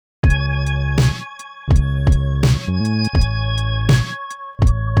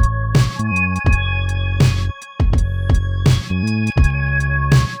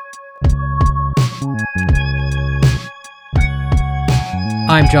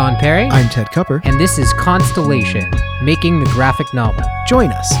I'm John Perry. I'm Ted Cupper. And this is Constellation, Making the Graphic Novel. Join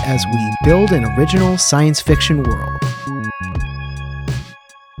us as we build an original science fiction world.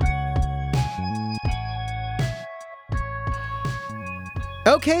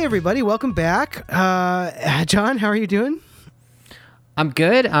 Okay, everybody, welcome back. John, how are you doing? I'm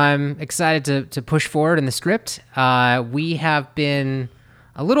good. I'm excited to push forward in the script. We have been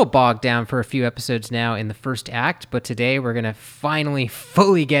a little bogged down for a few episodes now in the first act, but today we're going to finally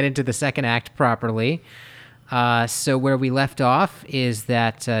fully get into the second act properly. So where we left off is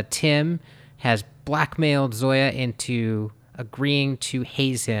that Tim has blackmailed Zoya into agreeing to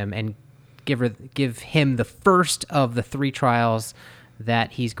haze him and give him the first of the 3 trials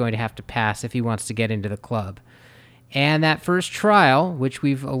that he's going to have to pass if he wants to get into the club. And that first trial, which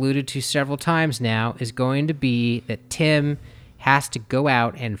we've alluded to several times now, is going to be that Tim has to go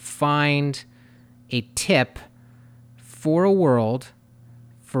out and find a tip for a world,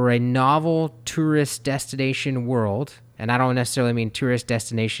 for a novel tourist destination world. And I don't necessarily mean tourist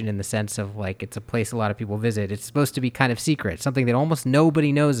destination in the sense of like it's a place a lot of people visit. It's supposed to be kind of secret, something that almost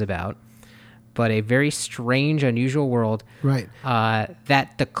nobody knows about, but a very strange, unusual world, right?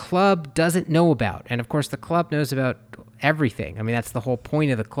 That the club doesn't know about. And of course, the club knows about everything. I mean, that's the whole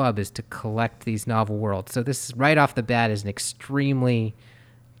point of the club, is to collect these novel worlds. So this, right off the bat, is an extremely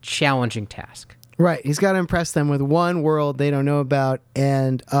challenging task. Right. He's got to impress them with one world they don't know about,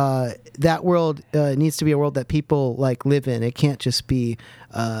 and that world needs to be a world that people like live in. It can't just be,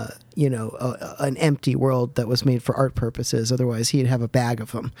 an empty world that was made for art purposes. Otherwise, he'd have a bag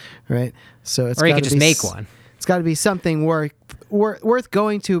of them, right? So it's, or he could just make one. It's got to be something worth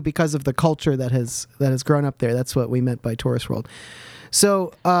going to because of the culture that has grown up there. That's what we meant by Tourist World.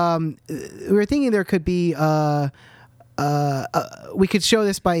 So we were thinking there could be. We could show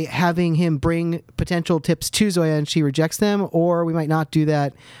this by having him bring potential tips to Zoya and she rejects them, or we might not do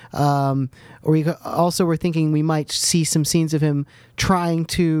that. Or we also were thinking we might see some scenes of him trying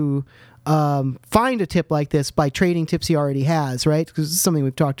to find a tip like this by trading tips he already has, right? Because this is something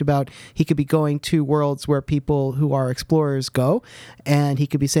we've talked about. He could be going to worlds where people who are explorers go, and he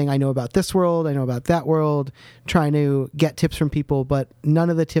could be saying, I know about this world, I know about that world, trying to get tips from people, but none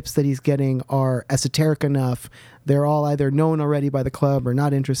of the tips that he's getting are esoteric enough. They're all either known already by the club or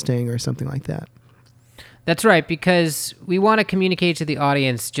not interesting or something like that. That's right, because we want to communicate to the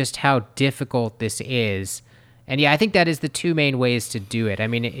audience just how difficult this is. And yeah, I think that is the 2 main ways to do it. I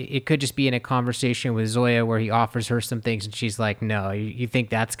mean, it could just be in a conversation with Zoya where he offers her some things and she's like, no, you think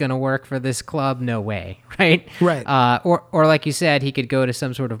that's going to work for this club? No way, right? Right. Or like you said, he could go to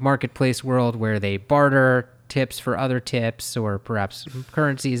some sort of marketplace world where they barter tips for other tips, or perhaps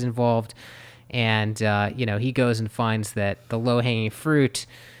currency is involved. And, he goes and finds that the low-hanging fruit,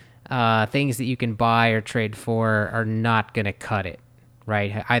 things that you can buy or trade for, are not going to cut it.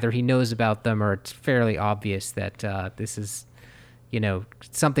 Right. Either he knows about them, or it's fairly obvious that this is,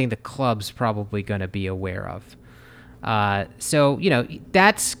 something the club's probably going to be aware of. So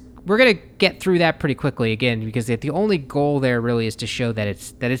we're going to get through that pretty quickly again, because the only goal there really is to show that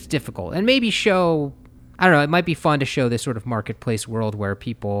it's difficult, and maybe show, I don't know, it might be fun to show this sort of marketplace world where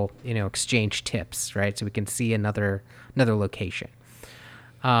people, exchange tips, right? So we can see another location.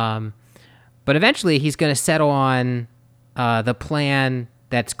 But eventually he's going to settle on the plan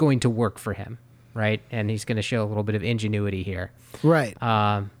that's going to work for him, right? And he's going to show a little bit of ingenuity here. Right.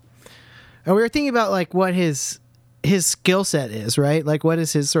 And we were thinking about like what his skill set is, right? Like what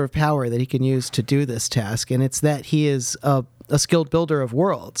is his sort of power that he can use to do this task? And it's that he is a skilled builder of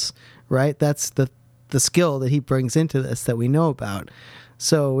worlds, right? That's the skill that he brings into this that we know about.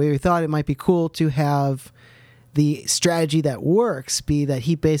 So we thought it might be cool to have the strategy that works be that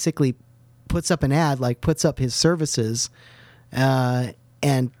he basically puts up an ad, like puts up his services,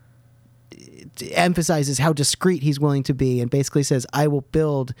 and emphasizes how discreet he's willing to be, and basically says, I will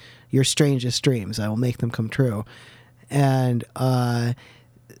build your strangest dreams. I will make them come true. And by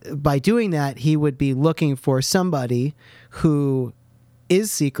doing that, he would be looking for somebody who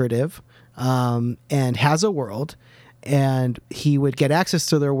is secretive and has a world, and he would get access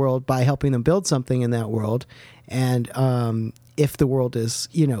to their world by helping them build something in that world. And if the world is,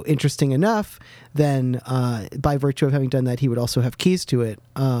 interesting enough, then by virtue of having done that, he would also have keys to it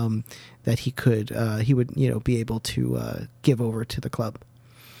that he would be able to give over to the club.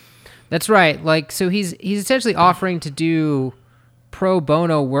 That's right. Like, so he's essentially offering to do pro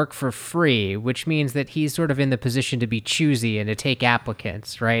bono work for free, which means that he's sort of in the position to be choosy and to take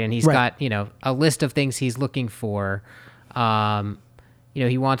applicants, right? And he's got, a list of things he's looking for.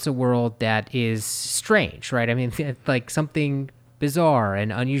 He wants a world that is strange, right? I mean, like something bizarre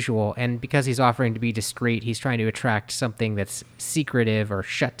and unusual. And because he's offering to be discreet, he's trying to attract something that's secretive or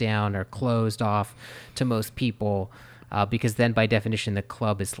shut down or closed off to most people, because then by definition, the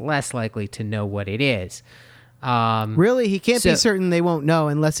club is less likely to know what it is. Really? He can't be certain they won't know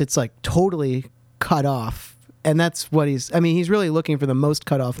unless it's like totally cut off. And that's what he's really looking for the most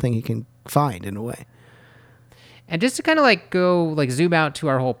cut off thing he can find in a way. And just to kind of like go like zoom out to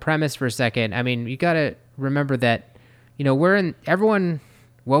our whole premise for a second, I mean, you got to remember that, everyone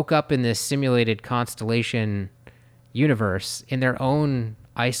woke up in this simulated constellation universe in their own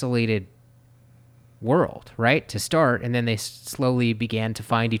isolated world, right? To start, and then they slowly began to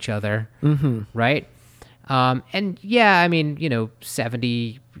find each other, right? And yeah, I mean,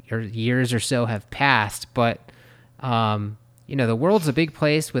 70 years or so have passed, but the world's a big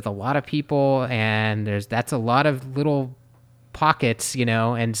place with a lot of people, and that's a lot of little pockets,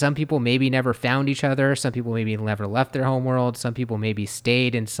 and some people maybe never found each other. Some people maybe never left their home world. Some people maybe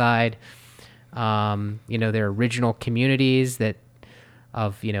stayed inside, their original communities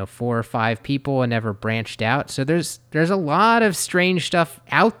of 4 or 5 people and never branched out. So there's a lot of strange stuff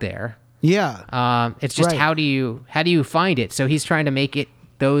out there. Yeah. It's just how do you find it? So he's trying to make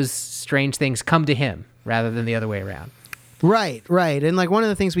those strange things come to him rather than the other way around. Right. And like one of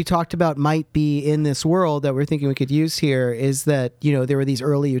the things we talked about might be in this world that we're thinking we could use here is that, there were these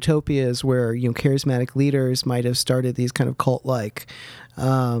early utopias where, charismatic leaders might have started these kind of cult-like,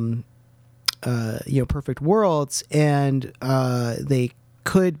 perfect worlds. And it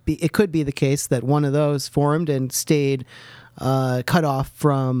could be the case that one of those formed and stayed cut off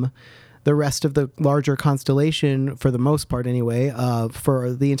from the rest of the larger constellation, for the most part anyway,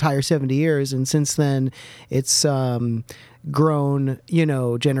 for the entire 70 years. And since then, it's grown,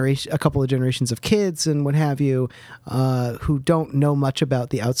 a couple of generations of kids and what have you, who don't know much about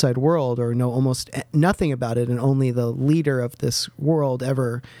the outside world or know almost nothing about it, and only the leader of this world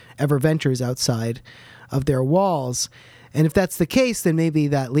ever ventures outside of their walls. And if that's the case, then maybe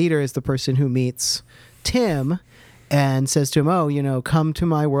that leader is the person who meets Tim and says to him, come to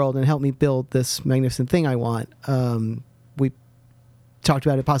my world and help me build this magnificent thing I want. We talked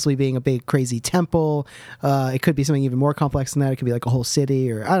about it possibly being a big, crazy temple. It could be something even more complex than that. It could be like a whole city,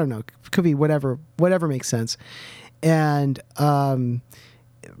 or I don't know. It could be whatever makes sense. And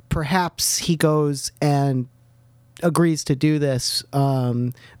perhaps he goes and agrees to do this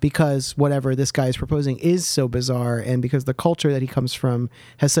because whatever this guy is proposing is so bizarre, and because the culture that he comes from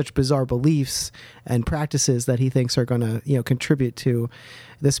has such bizarre beliefs and practices that he thinks are going to contribute to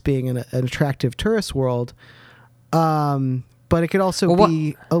this being an attractive tourist world. But it could also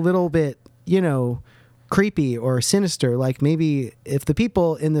be a little bit creepy or sinister. Like maybe if the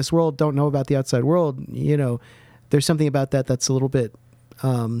people in this world don't know about the outside world, there's something about that that's a little bit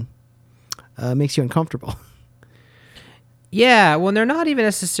makes you uncomfortable. Yeah, well, they're not even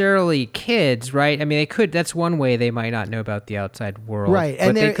necessarily kids, right? I mean, that's one way they might not know about the outside world. Right,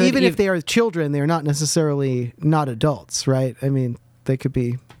 and even if they are children, they're not necessarily not adults, right? I mean, they could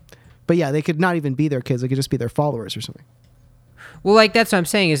be, but yeah, they could not even be their kids. They could just be their followers or something. Well, like that's what I'm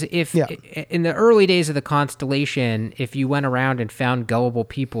saying is in the early days of the constellation, if you went around and found gullible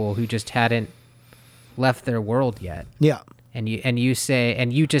people who just hadn't left their world yet. Yeah. And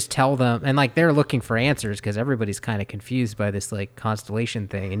you just tell them, and like they're looking for answers because everybody's kind of confused by this like constellation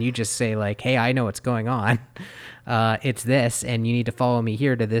thing, and you just say like, hey, I know what's going on. It's this, and you need to follow me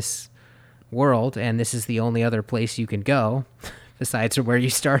here to this world, and this is the only other place you can go besides from where you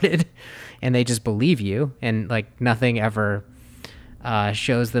started. And they just believe you, and like nothing ever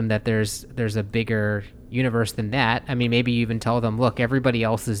shows them that there's a bigger universe than that. I mean, maybe you even tell them, look, everybody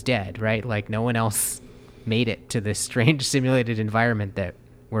else is dead, right? Like no one else made it to this strange simulated environment that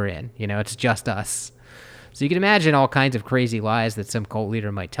we're in. It's just us. So you can imagine all kinds of crazy lies that some cult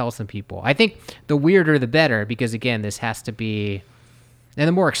leader might tell some people. I think the weirder the better, because again, this has to be, and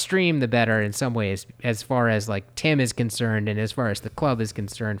the more extreme the better in some ways, as far as like Tim is concerned and as far as the club is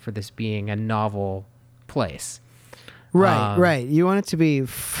concerned, for this being a novel place. Right. You want it to be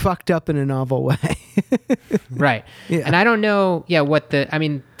fucked up in a novel way. Right. Yeah. And I don't know,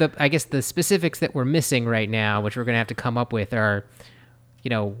 I guess the specifics that we're missing right now, which we're going to have to come up with, are,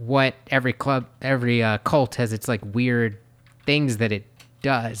 what every cult has its like weird things that it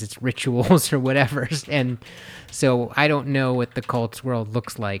does, its rituals or whatever. And so I don't know what the cult's world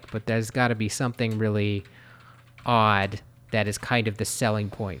looks like, but there's got to be something really odd that is kind of the selling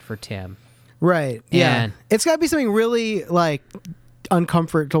point for Tim. Right. Yeah. It's got to be something really like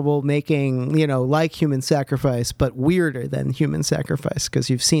uncomfortable making, like human sacrifice, but weirder than human sacrifice, because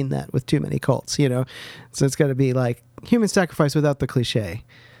you've seen that with too many cults, So it's got to be like human sacrifice without the cliche.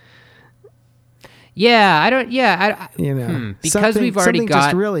 Yeah, I don't. Yeah, You know, because we've already something got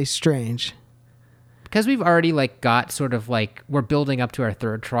just really strange. because we've already like got sort of like we're building up to our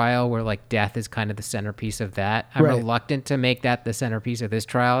third trial where like death is kind of the centerpiece of that. I'm Right. reluctant to make that the centerpiece of this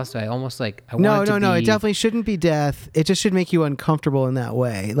trial, so I almost like I No, want it to no. It be- definitely shouldn't be death. It just should make you uncomfortable in that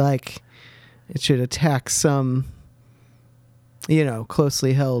way. Like, it should attack some,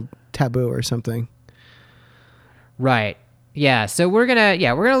 closely held taboo or something. Right. Yeah. So we're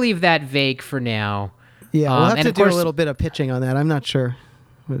gonna leave that vague for now. Yeah, we'll have and to of do a course- little bit of pitching on that. I'm not sure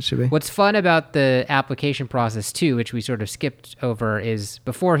what it should be. What's fun about the application process too, which we sort of skipped over, is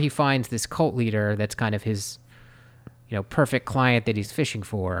before he finds this cult leader that's kind of his, perfect client that he's fishing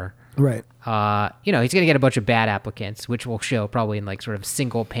for. Right. He's gonna get a bunch of bad applicants, which will show probably in like sort of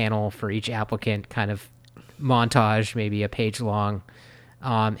single panel for each applicant kind of montage, maybe a page long.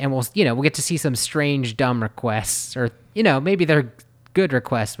 And we'll get to see some strange, dumb requests, or maybe they're good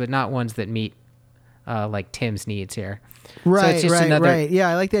requests, but not ones that meet like Tim's needs here. Right, So it's just right. Yeah,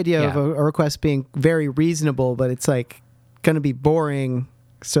 I like the idea of Yeah. a request being very reasonable, but it's like going to be boring,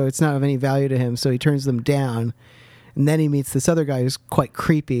 so it's not of any value to him, so he turns them down. And then he meets this other guy who's quite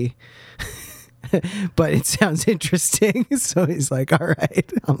creepy, but it sounds interesting, so he's like, all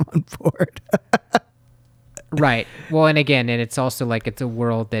right, I'm on board. Right. Well, and it's also like it's a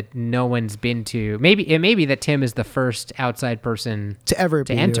world that no one's been to. Maybe it may be that Tim is the first outside person To ever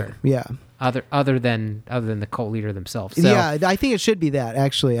to be enter. Yeah. other than the cult leader themselves. So, Yeah, I think it should be that,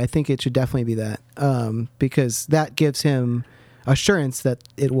 actually. I think it should definitely be that, because that gives him assurance that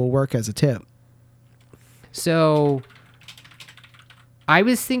it will work as a tip. So I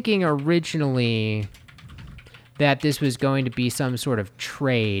was thinking originally that this was going to be some sort of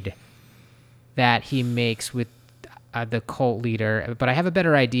trade that he makes with the cult leader, but I have a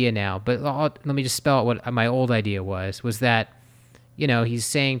better idea now. But let me just spell out what my old idea was that, he's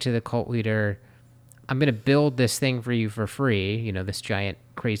saying to the cult leader, I'm going to build this thing for you for free, this giant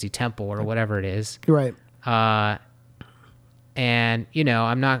crazy temple or whatever it is. Right. And,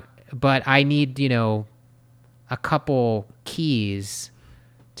 I'm not, but I need, a couple keys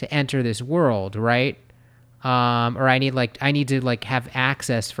to enter this world, right? Or I need to like have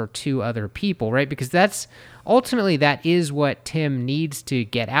access for 2 other people, right? Because that is what Tim needs to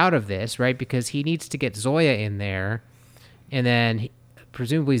get out of this, right? Because he needs to get Zoya in there, and then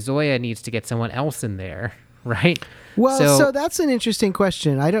presumably Zoya needs to get someone else in there, right? Well, so that's an interesting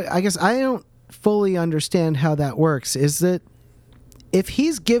question. I guess I don't fully understand how that works. Is that if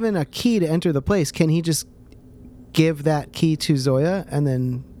he's given a key to enter the place, can he just give that key to Zoya and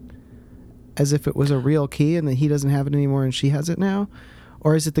then as if it was a real key and then he doesn't have it anymore and she has it now?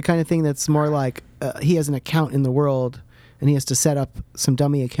 Or is it the kind of thing that's more like he has an account in the world and he has to set up some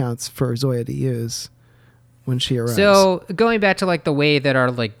dummy accounts for Zoya to use when she arrives? So going back to like the way that our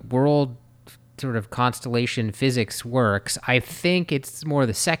like world sort of constellation physics works, I think it's more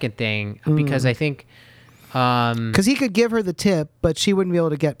the second thing because I think because he could give her the tip, but she wouldn't be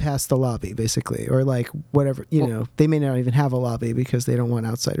able to get past the lobby, basically, or like whatever. They may not even have a lobby because they don't want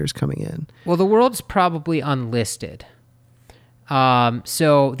outsiders coming in. Well, the world's probably unlisted.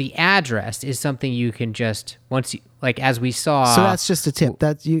 So the address is something you can just as we saw. So that's just a tip.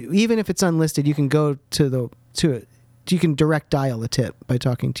 That even if it's unlisted, you can go to it. You can direct dial a tip by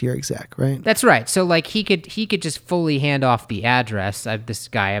talking to your exec, right? That's right. So like he could just fully hand off the address. This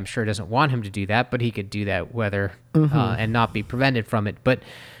guy, I'm sure, doesn't want him to do that, but he could do that whether and not be prevented from it. But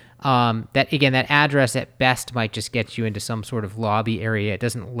that address at best might just get you into some sort of lobby area. It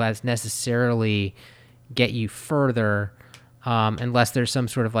doesn't necessarily get you further unless there's some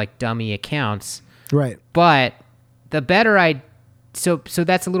sort of like dummy accounts. Right. But the better so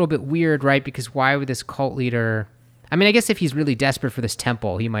that's a little bit weird, right? Because why would this cult leader? I mean, I guess if he's really desperate for this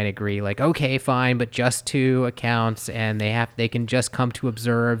temple, he might agree. Like, okay, fine, but just 2 accounts, and they can just come to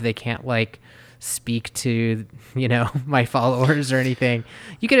observe. They can't like speak to my followers or anything.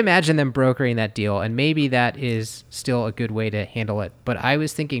 You could imagine them brokering that deal, and maybe that is still a good way to handle it. But I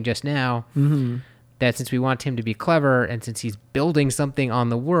was thinking just now that since we want him to be clever, and since he's building something on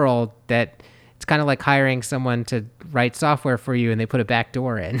the world, that it's kind of like hiring someone to write software for you, and they put a back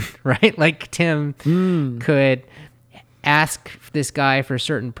door in, right? Like Tim could ask this guy for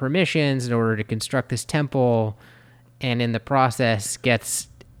certain permissions in order to construct this temple, and in the process gets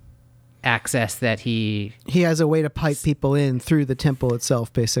access that he has a way to pipe people in through the temple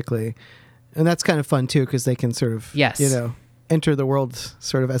itself, basically. And that's kind of fun too, because they can sort of enter the world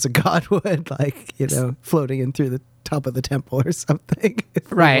sort of as a god would, like floating in through the top of the temple or something.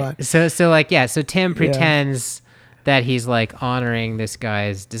 Right. So Tim pretends that he's like honoring this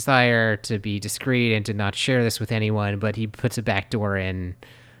guy's desire to be discreet and to not share this with anyone, but he puts a back door in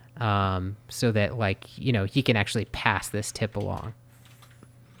so that like he can actually pass this tip along.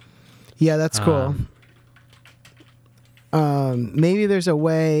 Yeah, that's cool. Maybe there's a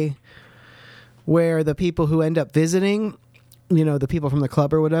way where the people who end up visiting, the people from the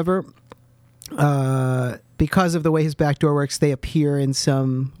club or whatever, because of the way his backdoor works, they appear in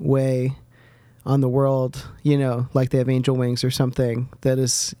some way on the world, like they have angel wings or something that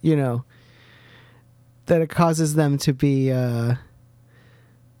is, that it causes them to be a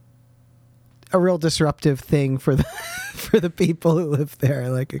real disruptive thing for the for the people who live there.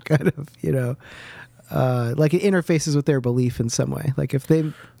 Like it kind of, like it interfaces with their belief in some way. Like if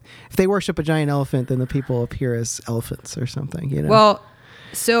they worship a giant elephant, then the people appear as elephants or something. Well,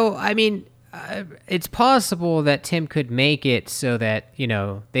 so I mean, it's possible that Tim could make it so that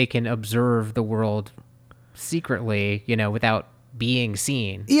they can observe the world secretly, without being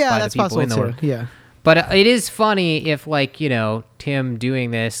seen. Yeah, by that's the people possible in the too. world. Yeah. But it is funny if like Tim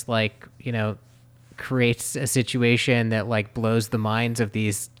doing this like creates a situation that like blows the minds of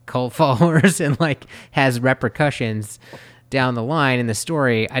these cult followers and like has repercussions down the line in the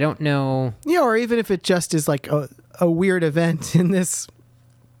story. I don't know. Yeah, or even if it just is like a weird event in this,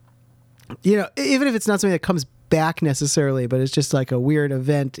 even if it's not something that comes back necessarily, but it's just like a weird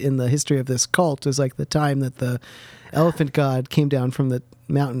event in the history of this cult, is like the time that the elephant god came down from the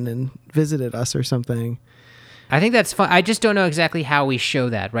mountain and visited us or something. I think that's fun. I just don't know exactly how we show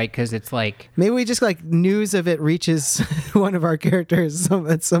that, right? Because it's like maybe we just like news of it reaches one of our characters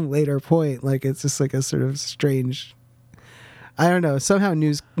at some later point. Like it's just like a sort of strange. I don't know. Somehow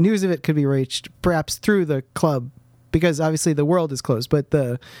news of it could be reached perhaps through the club, because obviously the world is closed, but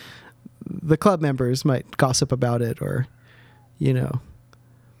the club members might gossip about it, or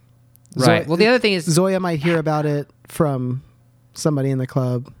right. Well, the other thing is Zoya might hear about it from somebody in the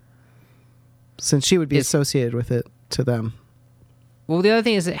club, since she would be associated with it to them. Well, the other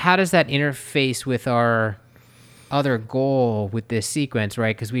thing is, how does that interface with our other goal with this sequence,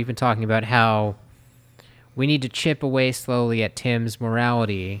 right? Because we've been talking about how we need to chip away slowly at Tim's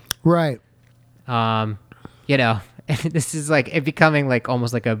morality. Right. This is like it becoming like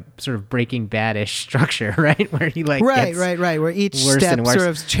almost like a sort of Breaking Bad-ish structure, right? Where he like right, where each step sort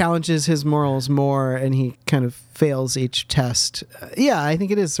of challenges his morals more, and he kind of fails each test. Yeah, I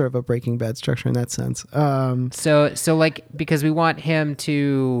think it is sort of a Breaking Bad structure in that sense. So like, because we want him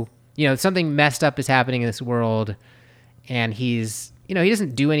to, something messed up is happening in this world, and he's, he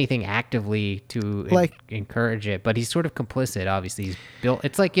doesn't do anything actively to encourage it, but he's sort of complicit. Obviously, he's built.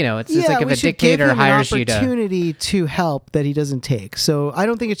 It's like it's like if a dictator hires you to opportunity to help that he doesn't take. So I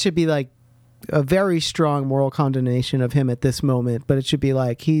don't think it should be like a very strong moral condemnation of him at this moment, but it should be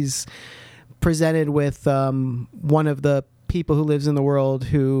like he's presented with one of the people who lives in the world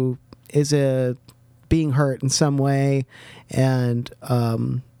who is being hurt in some way, and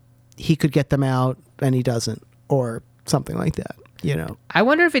he could get them out, and he doesn't, or something like that. I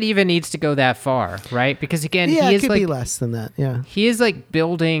wonder if it even needs to go that far, right? Because again, he is it could like, be less than that. Yeah, he is like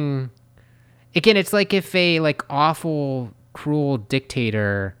building. Again, it's like if a like awful, cruel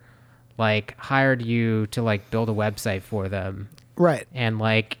dictator like hired you to like build a website for them, right? And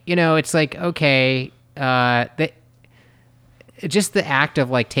like it's like okay, just the act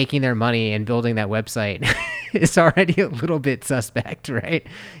of like taking their money and building that website is already a little bit suspect, right?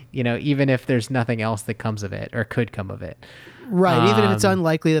 Even if there's nothing else that comes of it or could come of it. Right, even if it's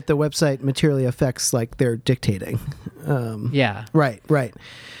unlikely that the website materially affects like their dictating. Yeah. Right.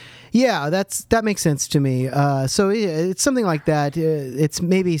 Yeah, that makes sense to me. So it's something like that. It's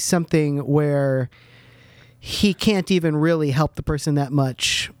maybe something where he can't even really help the person that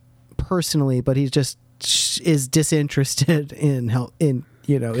much personally, but he just is disinterested in in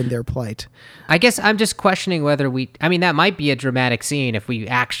their plight. I guess I'm just questioning whether that might be a dramatic scene if we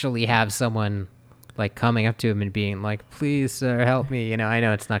actually have someone like coming up to him and being like, please, sir, help me. I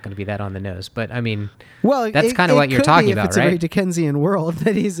know it's not going to be that on the nose, but I mean, well, that's kind of what you're talking about, it's right? It's a very Dickensian world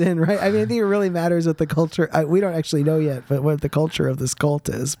that he's in, right? I mean, I think it really matters what the culture, we don't actually know yet, but what the culture of this cult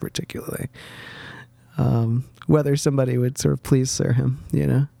is particularly. Whether somebody would sort of please sir him,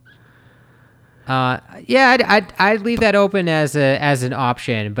 I'd leave that open as an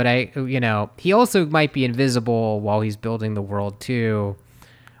option, but he also might be invisible while he's building the world too.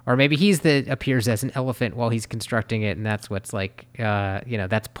 Or maybe he's appears as an elephant while he's constructing it, and that's what's like,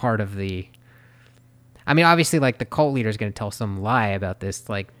 that's part of the. I mean, obviously, like the cult leader is going to tell some lie about this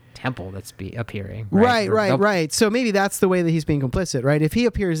like temple that's appearing. Right. So maybe that's the way that he's being complicit, right? If he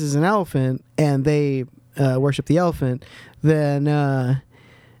appears as an elephant and they worship the elephant, then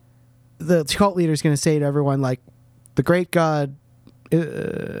the cult leader is going to say to everyone, like, the great god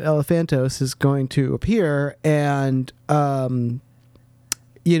Elephantos is going to appear, and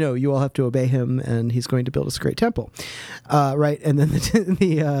you all have to obey him, and he's going to build us a great temple, right? And then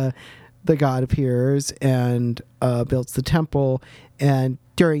the god appears and builds the temple, and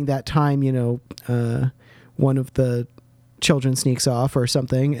during that time, one of the children sneaks off or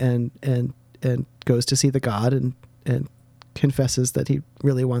something, and goes to see the god, and confesses that he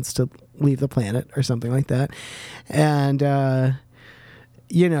really wants to leave the planet or something like that, and the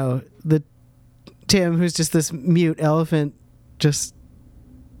Tim, who's just this mute elephant, just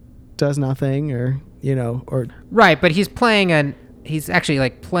does nothing, or right, but he's actually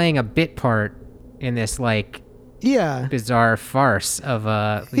like playing a bit part in this like bizarre farce of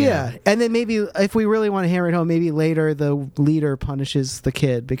and then maybe if we really want to hammer it home, maybe later the leader punishes the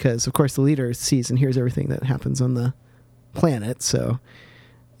kid, because of course the leader sees and hears everything that happens on the planet, so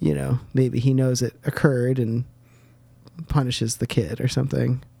maybe he knows it occurred and punishes the kid or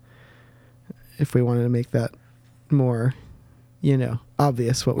something, if we wanted to make that more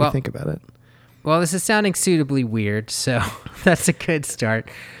obvious what we think about it. Well, this is sounding suitably weird, so that's a good start.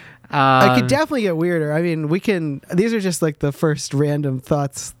 It could definitely get weirder. I mean, these are just like the first random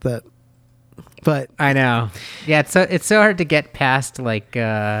thoughts but I know. Yeah, it's so hard to get past like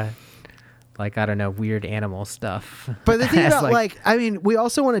I don't know, weird animal stuff. But the thing about we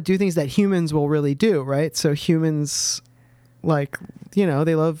also want to do things that humans will really do, right? So humans,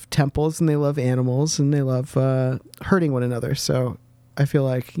 they love temples and they love animals and they love hurting one another. So I feel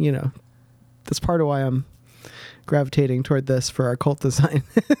like, that's part of why I'm gravitating toward this for our cult design.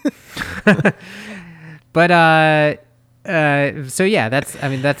 But so yeah,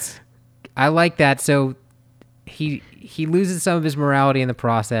 I like that. So he loses some of his morality in the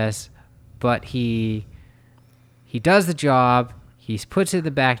process, but he does the job. He puts it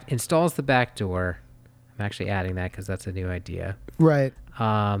installs the back door. I'm actually adding that because that's a new idea. Right.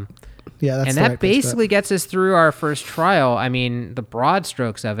 And that basically gets us through our first trial. I mean, the broad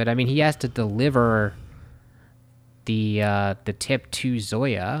strokes of it. I mean, he has to deliver the tip to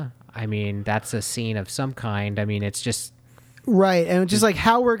Zoya. I mean, that's a scene of some kind. I mean, it's just right, and just like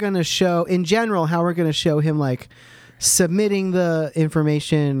how we're going to show him like submitting the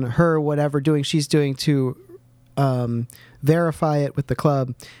information, whatever she's doing to verify it with the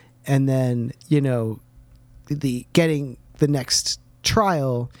club, and then the getting the next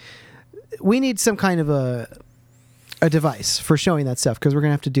trial. We need some kind of a device for showing that stuff, because we're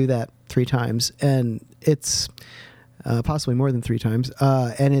gonna have to do that 3 times, and it's possibly more than 3 times,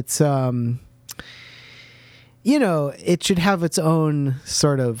 and it's it should have its own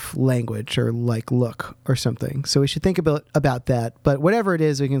sort of language or like look or something. So we should think about that. But whatever it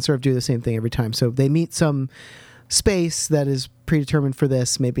is, we can sort of do the same thing every time. So they meet some space that is predetermined for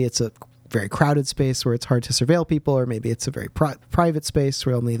this. Maybe it's a very crowded space where it's hard to surveil people, or maybe it's a very private space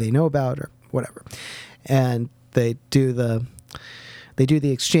where only they know about, or whatever. And they do the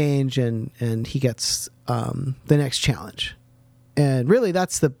exchange, and he gets the next challenge. And really,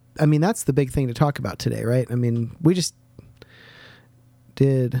 that's the big thing to talk about today, right? I mean, we just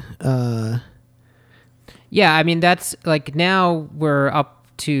did. Yeah, I mean, that's like, now we're up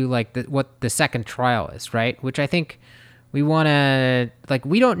to like what the second trial is, right? Which I think we want to, like,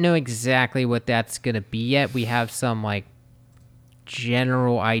 we don't know exactly what that's going to be yet. We have some like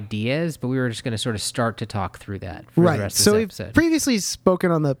general ideas, but we were just going to sort of start to talk through that for the rest of this episode. We've previously spoken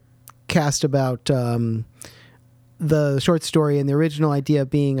on the cast about the short story and the original idea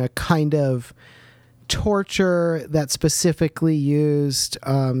being a kind of torture that specifically used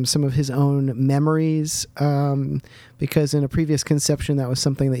some of his own memories, because in a previous conception that was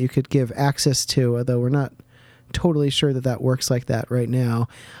something that you could give access to, although we're not totally sure that works like that right now.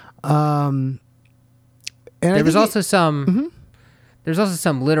 And there was also some there's also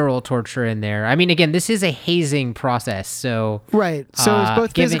some literal torture in there. I mean, again, this is a hazing process, so right. So it's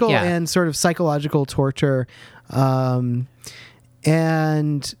both physical and sort of psychological torture. And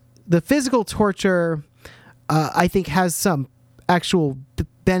the physical torture, I think, has some actual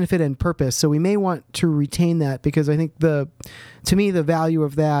benefit and purpose. So we may want to retain that, because I think to me, the value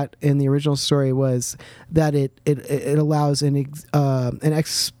of that in the original story was that it allows an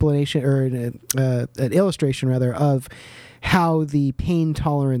explanation, or an illustration rather, of how the pain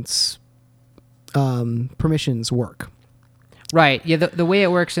tolerance permissions work. Right. Yeah. The way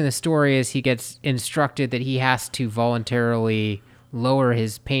it works in the story is he gets instructed that he has to voluntarily lower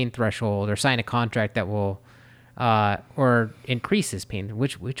his pain threshold, or sign a contract that will, or increase his pain.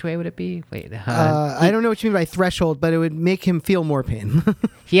 Which way would it be? Wait. I don't know what you mean by threshold, but it would make him feel more pain.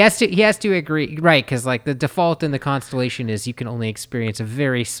 He has to agree, right? Because like the default in the constellation is you can only experience a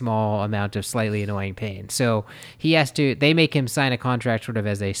very small amount of slightly annoying pain. So he has to. They make him sign a contract, sort of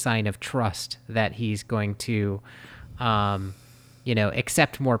as a sign of trust that he's going to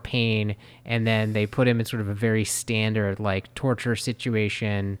accept more pain, and then they put him in sort of a very standard like torture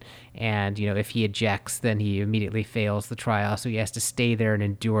situation, and if he ejects, then he immediately fails the trial, so he has to stay there and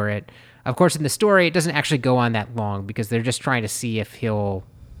endure it. Of course, in the story, it doesn't actually go on that long because they're just trying to see if he'll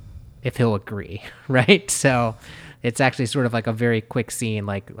agree, right? So it's actually sort of like a very quick scene,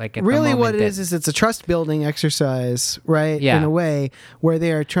 like at really the what it that, is it's a trust building exercise, right? Yeah. In a way where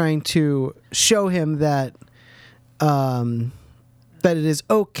they are trying to show him that that it is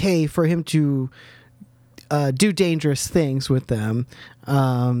okay for him to do dangerous things with them,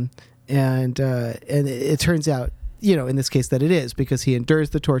 and it turns out, in this case, that it is, because he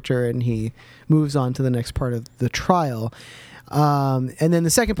endures the torture and he moves on to the next part of the trial. And then the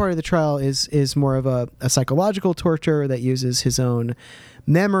second part of the trial is more of a psychological torture that uses his own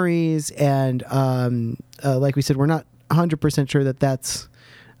memories. And like we said, we're not 100% sure that that's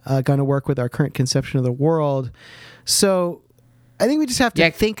going to work with our current conception of the world. So I think we just have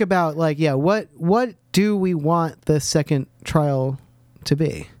to think about, what do we want the second trial to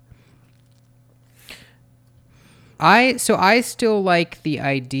be? I still like the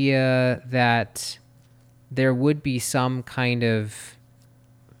idea that there would be some kind of...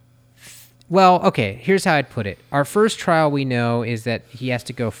 Well, okay, here's how I'd put it. Our first trial, we know, is that he has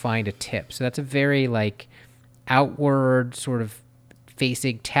to go find a tip. So that's a very, outward sort of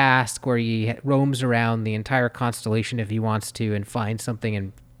facing task where he roams around the entire constellation if he wants to and finds something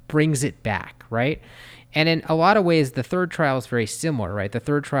and brings it back, right? And in a lot of ways, the third trial is very similar, right? The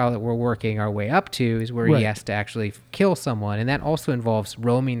third trial that we're working our way up to is where he has to actually kill someone. And that also involves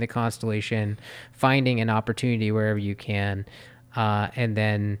roaming the constellation, finding an opportunity wherever you can, and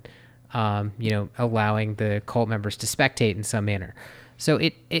then, allowing the cult members to spectate in some manner. So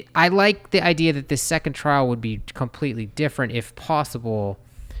I like the idea that this second trial would be completely different if possible,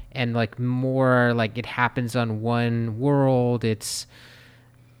 and more it happens on one world. It's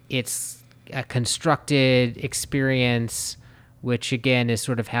a constructed experience, which again is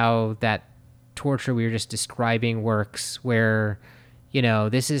sort of how that torture we were just describing works, where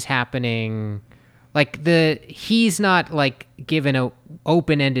this is happening, he's not given a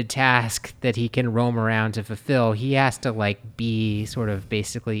open-ended task that he can roam around to fulfill. He has to be sort of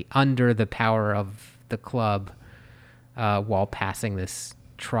basically under the power of the club while passing this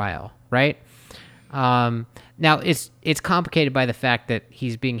trial, right? Now it's complicated by the fact that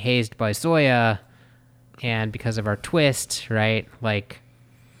he's being hazed by Zoya, and because of our twist, right?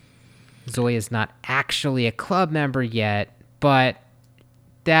 Zoya's not actually a club member yet, but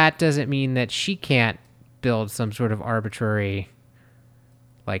that doesn't mean that she can't build some sort of arbitrary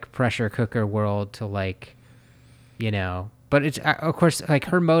pressure cooker world to but it's of course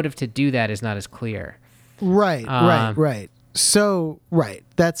her motive to do that is not as clear. Right. So, right.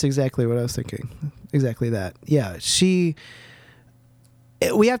 That's exactly what I was thinking. Exactly that. Yeah.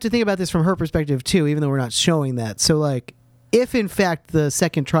 We have to think about this from her perspective too, even though we're not showing that. So if in fact the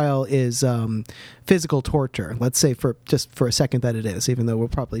second trial is physical torture, let's say for a second that it is, even though we'll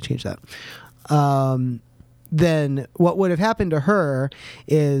probably change that. Then what would have happened to her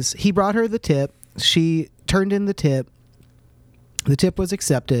is he brought her the tip. She turned in the tip. The tip was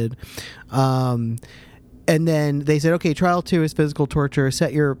accepted. And then they said, okay, trial 2 is physical torture.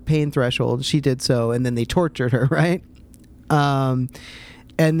 Set your pain threshold. She did so. And then they tortured her, right? And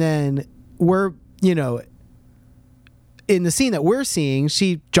then we're, in the scene that we're seeing,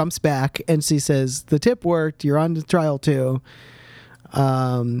 she jumps back and she says, the tip worked. You're on to trial 2.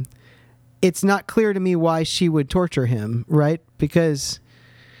 It's not clear to me why she would torture him, right? Because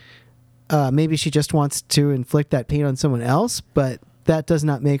maybe she just wants to inflict that pain on someone else, but that does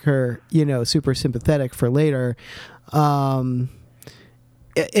not make her, super sympathetic for later.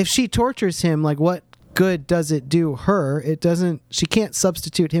 If she tortures him, what good does it do her? It doesn't. She can't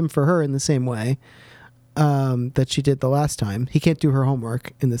substitute him for her in the same way that she did the last time. He can't do her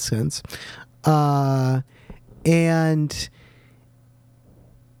homework in this sense, and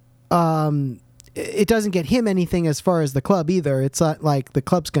it doesn't get him anything as far as the club either. It's not like the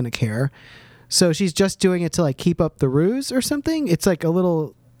club's going to care. So she's just doing it to keep up the ruse or something. It's a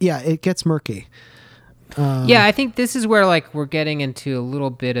little, it gets murky. I think this is where we're getting into a little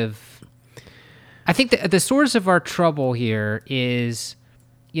bit of, I think the source of our trouble here is,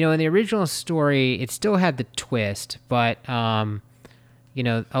 in the original story, it still had the twist, but, a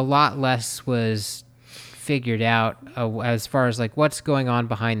lot less was figured out as far as what's going on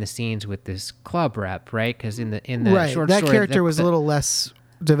behind the scenes with this club rep, right? Because in the right. short that story, character was a little less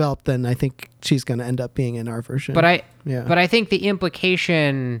developed than I think she's going to end up being in our version. But I think the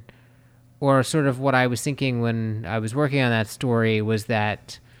implication, or sort of what I was thinking when I was working on that story, was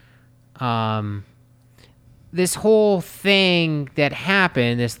that this whole thing that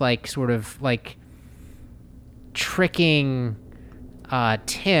happened, this like sort of like tricking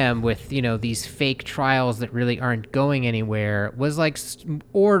Tim with, you know, these fake trials that really aren't going anywhere, was like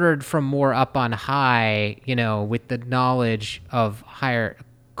ordered from more up on high, you know, with the knowledge of higher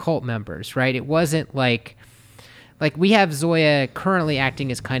cult members, right? It wasn't like we have Zoya currently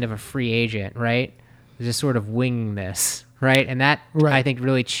acting as kind of a free agent, right? Just sort of winging this, right? And that Right. I think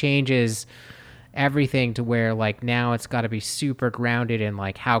really changes everything to where like now it's got to be super grounded in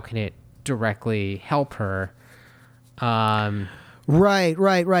like how can it directly help her. Right,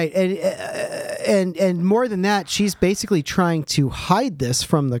 and more than that, she's basically trying to hide this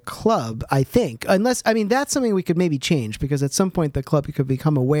from the club, I think. Unless, I mean, that's something we could maybe change, because at some point the club could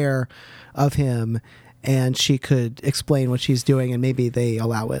become aware of him and she could explain what she's doing and maybe they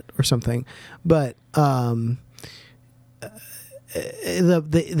allow it or something. But the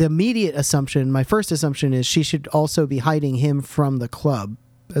immediate assumption, my first assumption, is she should also be hiding him from the club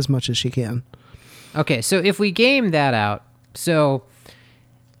as much as she can. Okay, so if we game that out, so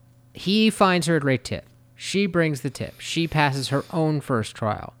he finds her a great tip. She brings the tip. She passes her own first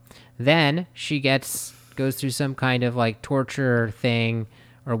trial. Then she goes through some kind of like torture thing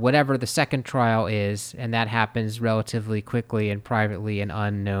or whatever the second trial is, and that happens relatively quickly and privately and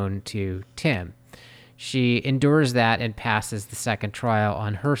unknown to Tim. She endures that and passes the second trial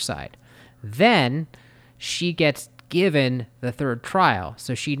on her side. Then she gets given the third trial.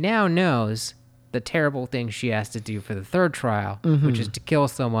 So she now knows the terrible thing she has to do for the third trial, which is to kill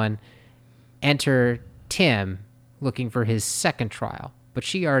someone. Enter Tim looking for his second trial. But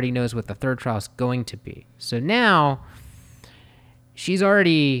she already knows what the third trial is going to be. So now she's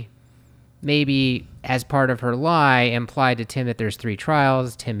already, maybe as part of her lie, implied to Tim that there's 3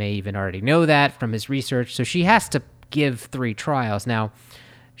 trials. Tim may even already know that from his research. So she has to give 3 trials. Now,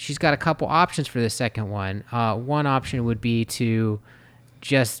 she's got a couple options for the second one. One option would be to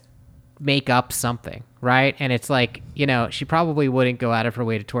just make up something, right? And it's like, you know, she probably wouldn't go out of her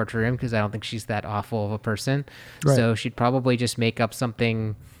way to torture him because I don't think she's that awful of a person. Right. So she'd probably just make up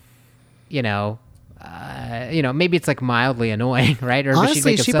something, you know, maybe it's like mildly annoying, right? Or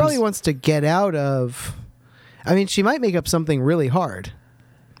Honestly, she'd she probably wants to get out of... I mean, she might make up something really hard.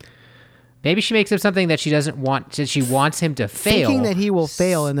 Maybe she makes up something that she doesn't want, that she wants him to fail. Thinking that he will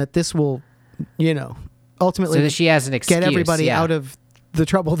fail and that this will, you know, ultimately so that she has an excuse. get everybody yeah. out of the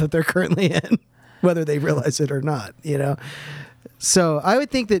trouble that they're currently in, whether they realize it or not, you know? So I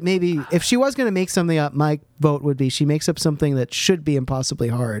would think that maybe if she was going to make something up, my vote would be she makes up something that should be impossibly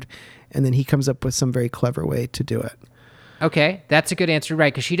hard, and then he comes up with some very clever way to do it. Okay, that's a good answer,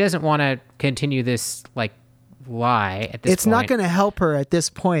 right? Because she doesn't want to continue this, like, lie at this point. It's not going to help her at this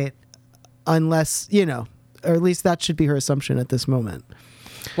point unless, you know, or at least that should be her assumption at this moment.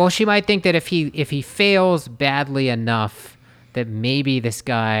 Well, she might think that if he fails badly enough, that maybe this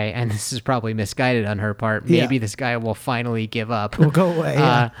guy, and this is probably misguided on her part, maybe this guy will finally give up. Will go away.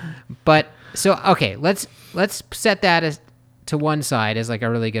 Yeah. But so okay, let's set that as to one side as like a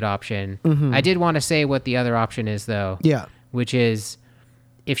really good option. Mm-hmm. I did want to say what the other option is though. Yeah. Which is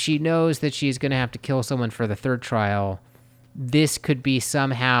if she knows that she's going to have to kill someone for the third trial, this could be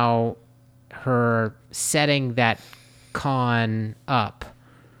somehow her setting that con up,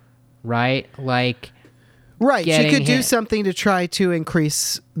 right? Like. Right, she could do hit. something to try to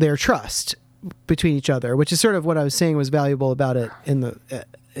increase their trust between each other, which is sort of what I was saying was valuable about it in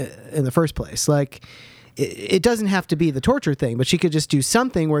the first place. Like, it doesn't have to be the torture thing, but she could just do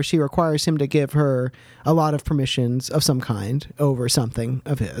something where she requires him to give her a lot of permissions of some kind over something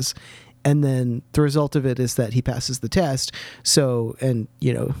of his, and then the result of it is that he passes the test. So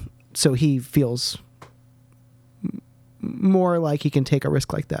he feels more like he can take a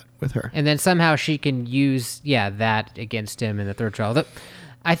risk like that with her. And then somehow she can use, that against him in the third trial.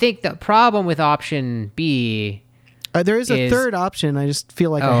 I think the problem with option B... there is a third option. I just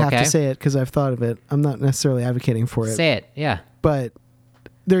feel like I have to say it because I've thought of it. I'm not necessarily advocating for it. Say it, yeah. But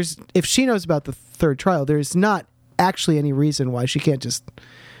if she knows about the third trial, there's not actually any reason why she can't just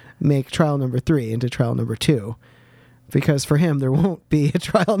make trial number 3 into trial number 2. Because for him, there won't be a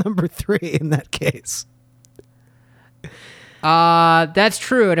trial number 3 in that case. That's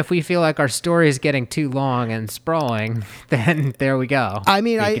true. And if we feel like our story is getting too long and sprawling, then there we go. I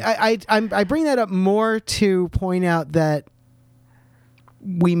mean, I bring that up more to point out that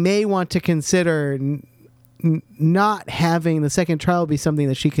we may want to consider not having the second trial be something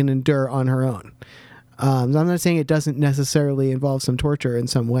that she can endure on her own. I'm not saying it doesn't necessarily involve some torture in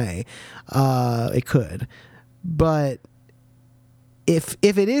some way. It could. But if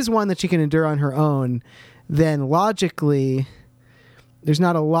it is one that she can endure on her own, then logically, there's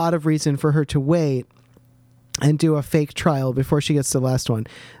not a lot of reason for her to wait and do a fake trial before she gets to the last one.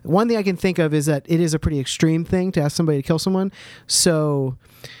 One thing I can think of is that it is a pretty extreme thing to ask somebody to kill someone. So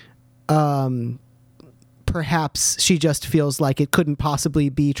perhaps she just feels like it couldn't possibly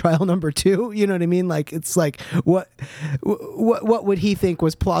be trial number 2. You know what I mean? Like, it's like, what would he think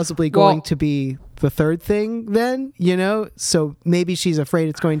was plausibly going to be the third thing then? You know? So maybe she's afraid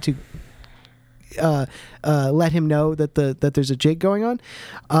it's going to let him know that there's a jig going on.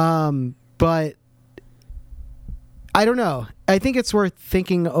 But I don't know. I think it's worth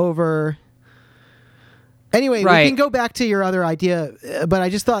thinking over. Anyway, we can go back to your other idea, but I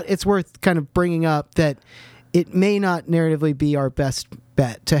just thought it's worth kind of bringing up that it may not narratively be our best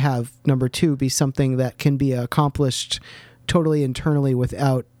bet to have number 2 be something that can be accomplished totally internally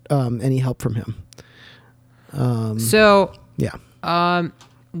without any help from him.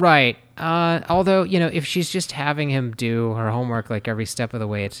 Right. Although, if she's just having him do her homework like every step of the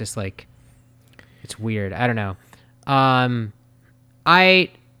way, it's just like, it's weird. I don't know.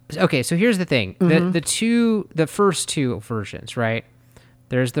 Okay, so here's the thing. The first 2 versions, right?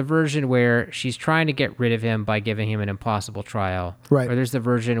 There's the version where she's trying to get rid of him by giving him an impossible trial. Right. Or there's the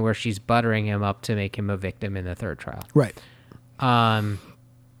version where she's buttering him up to make him a victim in the third trial. Right.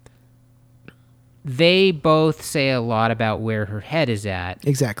 They both say a lot about where her head is at.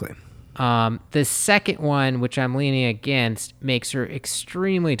 Exactly. The second one, which I'm leaning against, makes her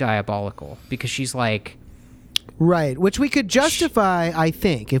extremely diabolical because she's like... Right, which we could justify, I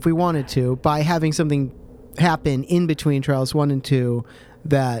think, if we wanted to, by having something happen in between trials 1 and 2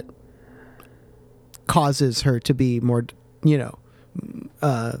 that causes her to be more,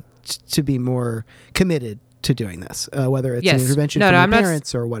 to be more committed to doing this, whether it's an intervention from her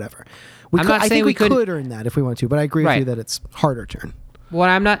parents or whatever. I think we could earn that if we want to, but I agree with you that it's harder turn. Well,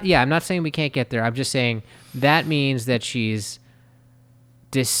 I'm not saying we can't get there. I'm just saying that means that she's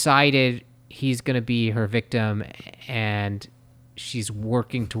decided he's going to be her victim, and she's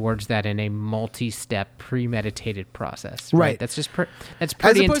working towards that in a multi-step premeditated process. Right. That's just that's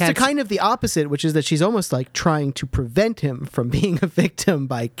pretty intense. As opposed to kind of the opposite, which is that she's almost like trying to prevent him from being a victim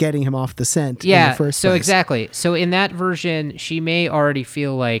by getting him off the scent in the first place. Exactly. So in that version, she may already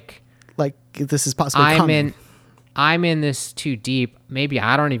feel like this is possibly coming. I'm in this too deep. Maybe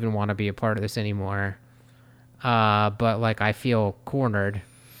I don't even want to be a part of this anymore. But like I feel cornered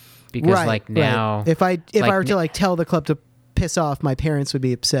because now, right. If I were to tell the club to piss off, my parents would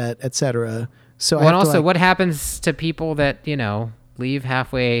be upset, etc. So what happens to people that leave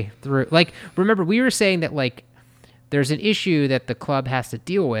halfway through? Like, remember we were saying that there's an issue that the club has to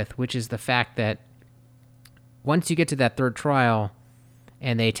deal with, which is the fact that once you get to that third trial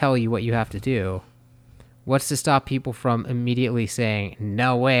and they tell you what you have to do, what's to stop people from immediately saying,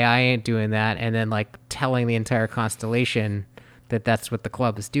 no way, I ain't doing that, and then telling the entire constellation that that's what the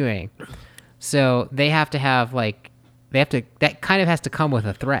club is doing? So they have to have that kind of has to come with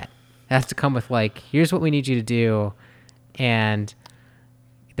a threat. It has to come with here's what we need you to do, and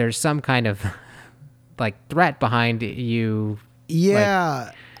there's some kind of threat behind you.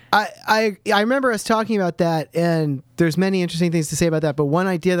 Yeah. I remember us talking about that, and there's many interesting things to say about that, but one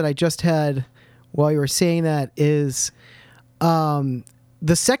idea that I just had while you were saying that is the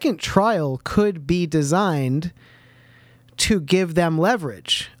second trial could be designed to give them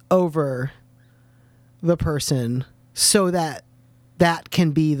leverage over the person so that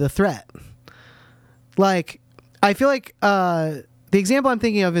can be the threat. I feel like the example I'm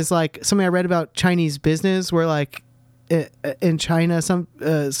thinking of is something I read about Chinese business where in China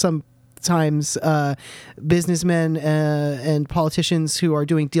sometimes businessmen and politicians who are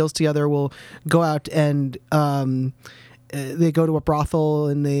doing deals together will go out and they go to a brothel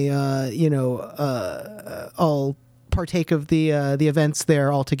and they all partake of the events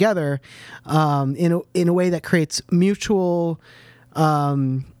there all together in a way that creates mutual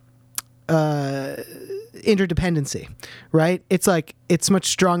interdependency, right? It's much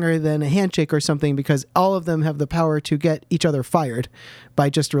stronger than a handshake or something because all of them have the power to get each other fired by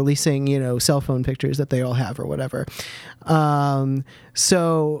just releasing, cell phone pictures that they all have or whatever.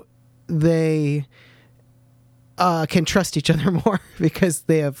 So they can trust each other more because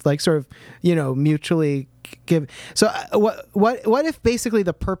they have mutually give. So what if basically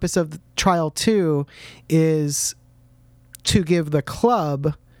the purpose of trial 2 is to give the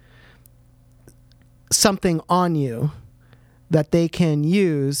club something on you that they can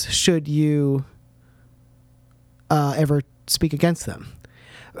use should you ever speak against them.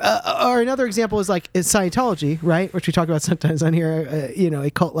 Or another example is Scientology, right? Which we talk about sometimes on here, a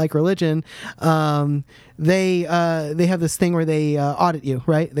cult-like religion. They have this thing where they audit you,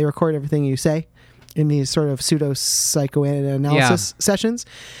 right? They record everything you say. in these sort of pseudo psychoanalysis sessions.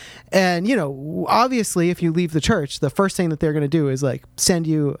 And, you know, obviously, if you leave the church, the first thing that they're going to do is like send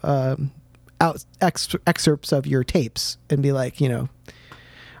you out excerpts of your tapes and be like, you know,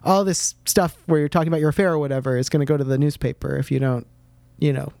 all this stuff where you're talking about your affair or whatever is going to go to the newspaper if you don't,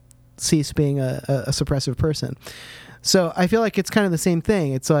 you know, cease being a suppressive person. So I feel like it's kind of the same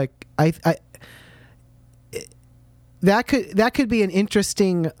thing. It's like that could be an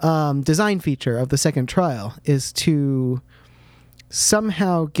interesting design feature of the second trial, is to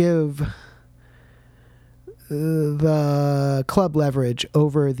somehow give the club leverage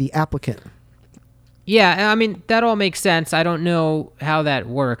over the applicant. Yeah, I mean, that all makes sense. I don't know how that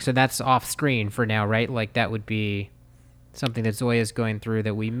works, and that's off screen for now, right? Like, that would be something that Zoya's going through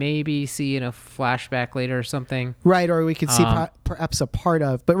that we maybe see in a flashback later or something. Right, or we could see perhaps a part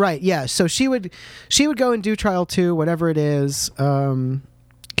of. But right, yeah, so she would go and do trial 2, whatever it is,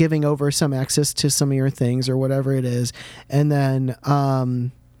 giving over some access to some of your things or whatever it is, and then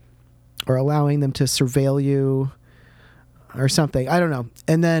or allowing them to surveil you or something. I don't know.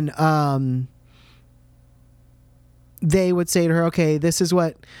 And then they would say to her, okay, this is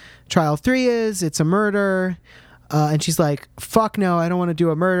what trial 3 is. It's a murder. And she's like, fuck no, I don't want to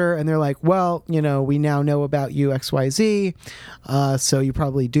do a murder. And they're like, well, you know, we now know about you, XYZ. So you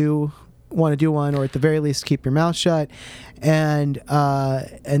probably do want to do one, or at the very least keep your mouth shut. And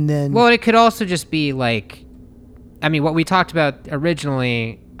then... Well, it could also just be like, I mean, what we talked about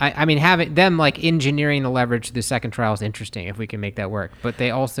originally, I mean, having them like engineering the leverage to the second trial is interesting if we can make that work. But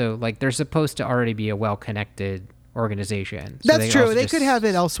they also, like, they're supposed to already be a well-connected organization. So that's true. They could have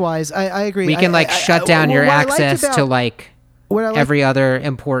it elsewise. I agree. We can shut down your access to like every other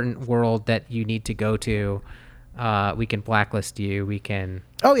important world that you need to go to. We can blacklist you. We can.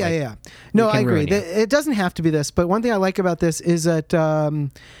 Oh yeah, yeah. No, I agree. It doesn't have to be this, but one thing I like about this is that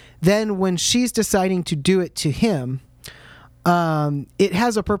then when she's deciding to do it to him, it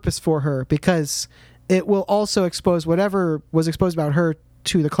has a purpose for her, because it will also expose whatever was exposed about her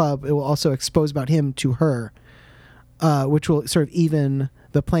to the club. It will also expose about him to her. Which will sort of even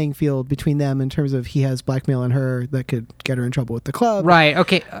the playing field between them in terms of he has blackmail on her that could get her in trouble with the club. Right.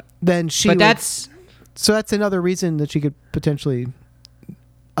 Okay. Then she. But that's another reason that she could potentially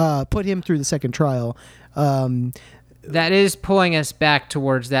put him through the second trial. That is pulling us back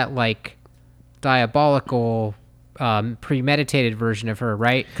towards that like diabolical, premeditated version of her,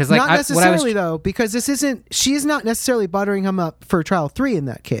 right? Because like not necessarily though, because she's not necessarily buttering him up for trial 3 in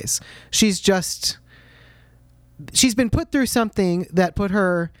that case. She's been put through something that put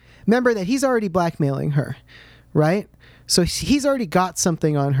her... Remember that he's already blackmailing her, right? So he's already got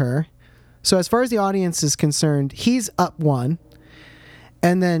something on her. So as far as the audience is concerned, he's up 1.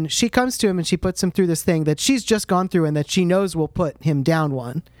 And then she comes to him and she puts him through this thing that she's just gone through and that she knows will put him down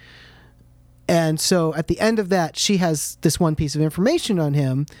 1. And so at the end of that, she has this one piece of information on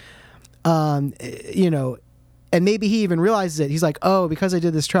him, you know, and maybe he even realizes it. He's like, oh, because I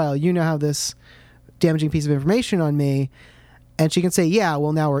did this trial, you now have this damaging piece of information on me. And she can say, yeah,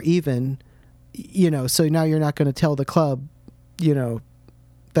 well, now we're even, you know, so now you're not going to tell the club, you know,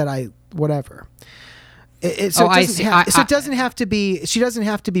 that whatever. It doesn't have to be, she doesn't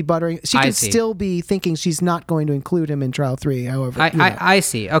have to be buttering. She can still be thinking she's not going to include him in trial 3. However, I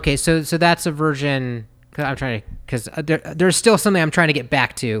see. Okay. So that's a version, because there's still something I'm trying to get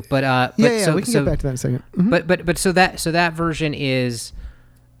back to, but we can get back to that in a second. Mm-hmm. But so that version is,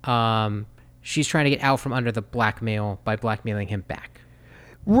 she's trying to get out from under the blackmail by blackmailing him back.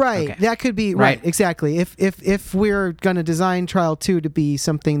 Right. Okay. That could be right. Exactly. If we're going to design trial 2 to be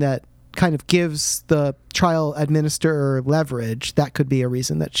something that kind of gives the trial administrator leverage, that could be a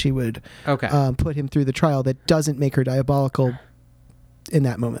reason that she would put him through the trial that doesn't make her diabolical in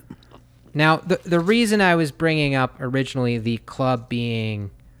that moment. Now, the reason I was bringing up originally the club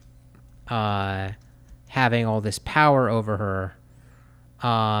being having all this power over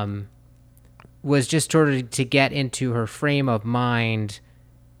her was just sort of to get into her frame of mind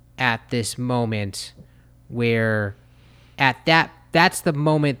at this moment where that's the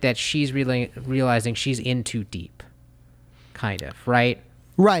moment that she's really realizing she's in too deep, kind of, right?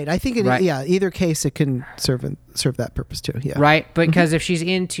 Right. I think either case it can serve that purpose too. Yeah. Right. Because if she's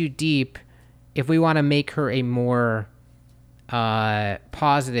in too deep, if we want to make her a more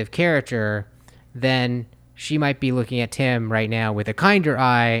positive character, then she might be looking at Tim right now with a kinder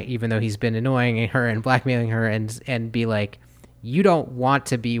eye, even though he's been annoying her and blackmailing her, and be like, you don't want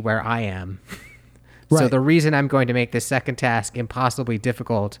to be where I am. Right. So the reason I'm going to make this second task impossibly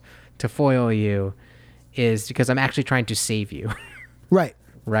difficult to foil you is because I'm actually trying to save you. Right.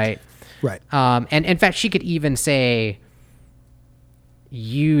 Right. Right. And in fact, she could even say,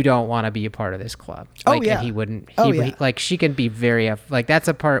 you don't want to be a part of this club. Oh, Like, yeah. and he wouldn't. He Oh, would, yeah. like, she can be very like that's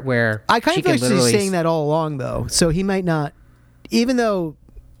a part where I kind she of feel can like she's literally saying that all along, though. So he might not, even though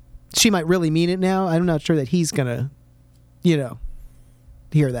she might really mean it now, I'm not sure that he's going to,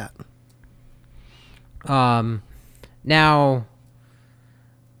 hear that. Now,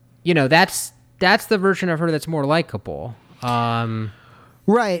 that's the version of her that's more likable.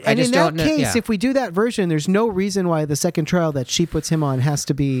 Right. I And in just that don't know- case, yeah. if we do that version, there's no reason why the second trial that she puts him on has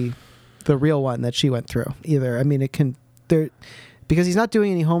to be the real one that she went through either. I mean, because he's not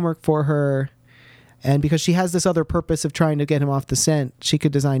doing any homework for her, and because she has this other purpose of trying to get him off the scent, she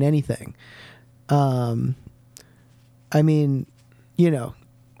could design anything. I mean,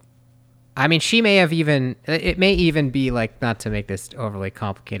 she may have even. It may even be like, not to make this overly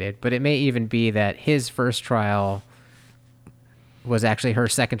complicated, but it may even be that his first trial was actually her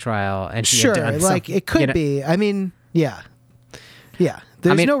second trial, and she sure, had done like something, it could be. I mean, yeah.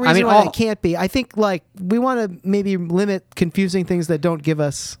 There's mean- no I reason mean, why all- it can't be. I think like we want to maybe limit confusing things that don't give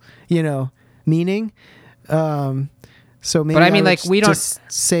us, meaning. So maybe, But I mean, would like, we don't- just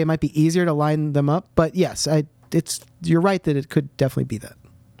say it might be easier to line them up. But yes, you're right that it could definitely be that.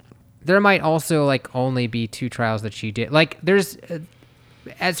 There might also like only be 2 trials that she did. Like, there's,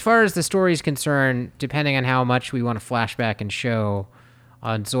 as far as the story is concerned, depending on how much we want to flashback and show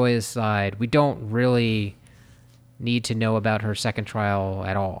on Zoya's side, we don't really need to know about her second trial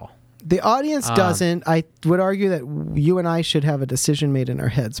at all. The audience doesn't. I would argue that you and I should have a decision made in our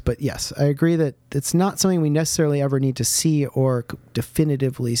heads. But yes, I agree that it's not something we necessarily ever need to see or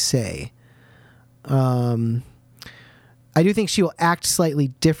definitively say. I do think she will act slightly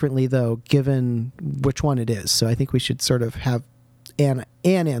differently, though, given which one it is. So I think we should sort of have an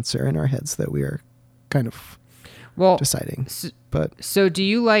answer in our heads that we are kind of Well, deciding. s- But so do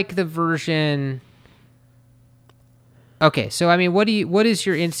you like the version? Okay, so I mean, what does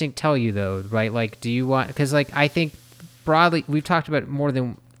your instinct tell you though, right? Like, do you want, because like I think broadly we've talked about more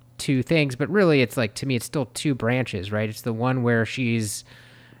than 2 things, but really it's like, to me it's still 2 branches, right? It's the one where she's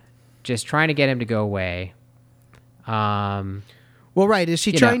just trying to get him to go away. well, right. Is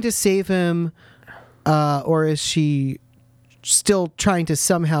she You trying know. to save him, or is she still trying to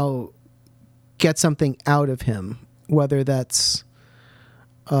somehow get something out of him? Whether that's,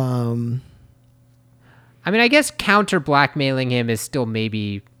 I mean, I guess counter blackmailing him is still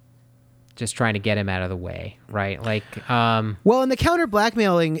maybe just trying to get him out of the way, right? Like, well, and the counter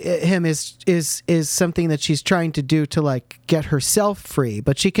blackmailing him is something that she's trying to do to like get herself free,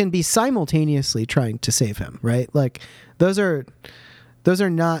 but she can be simultaneously trying to save him, right? Like those are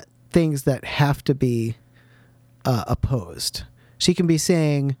not things that have to be opposed. She can be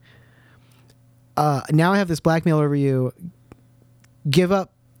saying, now I have this blackmail over you. Give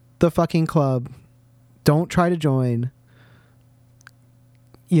up the fucking club. Don't try to join.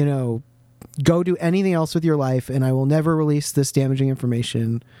 Go do anything else with your life, and I will never release this damaging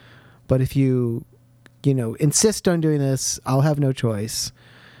information. But if you, insist on doing this, I'll have no choice,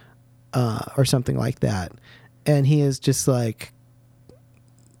 or something like that. And he is just like,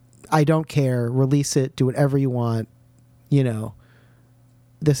 I don't care. Release it. Do whatever you want.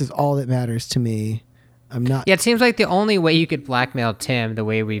 This is all that matters to me. I'm not. yeah, it seems like the only way you could blackmail Tim, the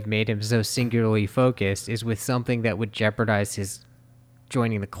way we've made him so singularly focused, is with something that would jeopardize his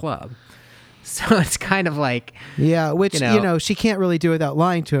joining the club. So it's kind of like, Yeah, which You know. she can't really do without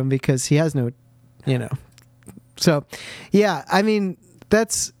lying to him because he has no, So, yeah, I mean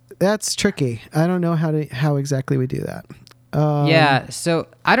that's tricky. I don't know how exactly we do that. yeah. So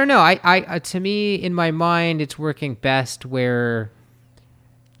I don't know. I to me, in my mind, it's working best where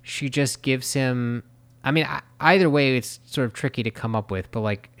she just gives him. I mean, either way, it's sort of tricky to come up with, but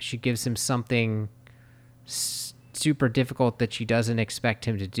like she gives him something super difficult that she doesn't expect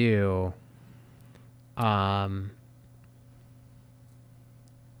him to do.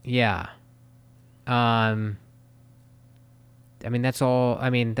 Yeah. I mean, that's all. I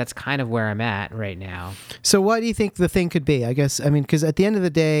mean, that's kind of where I'm at right now. So, what do you think the thing could be? I guess because at the end of the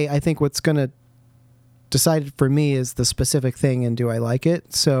day, I think what's going to decide it for me is the specific thing and do I like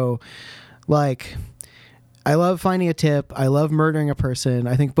it. So, like, I love finding a tip. I love murdering a person.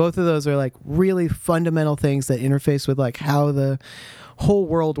 I think both of those are like really fundamental things that interface with like how the whole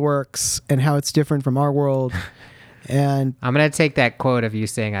world works and how it's different from our world. And I'm going to take that quote of you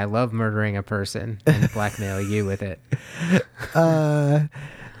saying, I love murdering a person and blackmail you with it.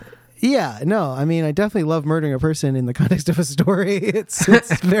 yeah, no, I mean, I definitely love murdering a person in the context of a story. It's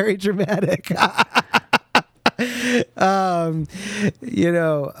very dramatic.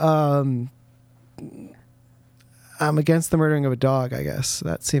 I'm against the murdering of a dog, I guess.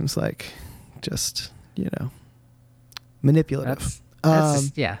 That seems like just, manipulative. That's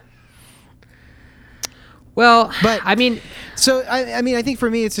just, yeah. Well, But I mean, so I mean, I think for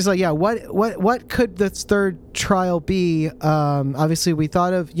me, it's just like, yeah, what could this third trial be? Obviously, we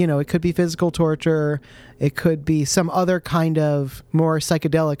thought of, it could be physical torture, it could be some other kind of more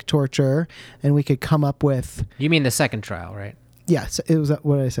psychedelic torture, and we could come up with. you mean the second trial, right? Yeah, it was.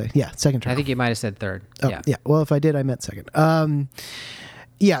 What did I say? Yeah, second trial. I think you might have said third. Oh, Yeah. yeah. Well, if I did, I meant second.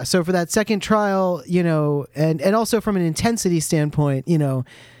 Yeah. So for that second trial, and also from an intensity standpoint,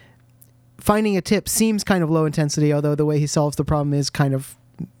 finding a tip seems kind of low intensity, although the way he solves the problem is kind of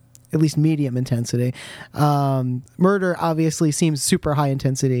at least medium intensity. Murder obviously seems super high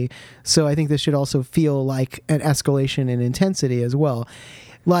intensity, so I think this should also feel like an escalation in intensity as well.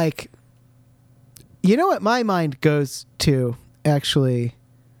 Like, what my mind goes to, actually,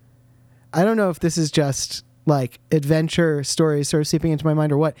 I don't know if this is just like adventure stories sort of seeping into my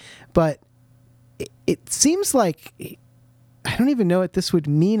mind or what, but it seems like, I don't even know what this would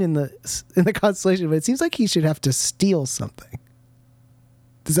mean in the constellation, but it seems like he should have to steal something.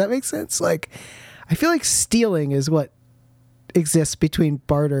 Does that make sense? Like, I feel like stealing is what exists between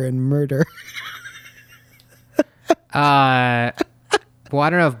barter and murder. Well, I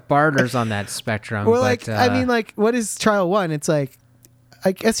don't know if barter's on that spectrum. Well, but, I mean, what is trial one? It's like,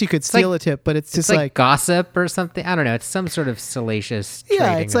 I guess you could steal a tip, but it's just like gossip or something. I don't know. It's some sort of salacious.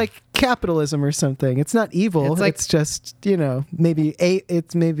 Yeah, it's like capitalism or something. It's not evil. It's just, maybe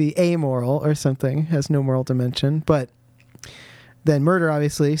it's maybe amoral or something. Has no moral dimension. But then murder,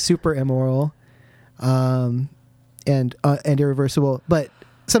 obviously, super immoral, and irreversible. But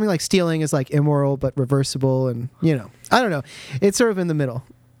something like stealing is like immoral but reversible, and I don't know. It's sort of in the middle.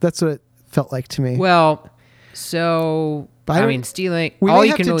 That's what it felt like to me. Well, so I mean, stealing. We all may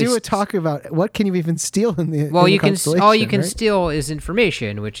you have can to really do a talk about what can you even steal in the. Well, in you the can. All you can right? steal is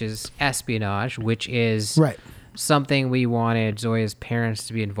information, which is espionage, which is right. something we wanted Zoya's parents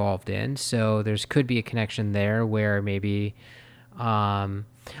to be involved in. So could be a connection there where maybe. I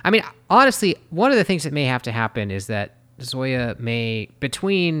mean, honestly, one of the things that may have to happen is that Zoya may,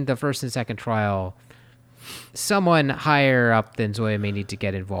 between the first and second trial, someone higher up than Zoya may need to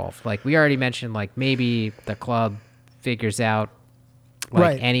get involved. Like we already mentioned, like maybe the club figures out, like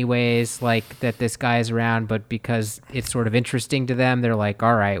right. anyways, like that this guy is around, but because it's sort of interesting to them, they're like,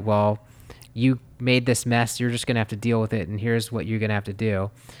 all right, well, you made this mess, you're just gonna have to deal with it, and here's what you're gonna have to do.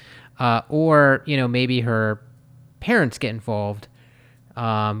 Or maybe her parents get involved.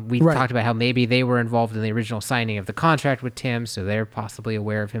 We talked about how maybe they were involved in the original signing of the contract with Tim, so they're possibly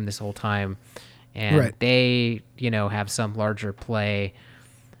aware of him this whole time, and they, have some larger play,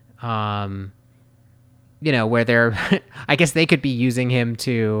 where they're, I guess they could be using him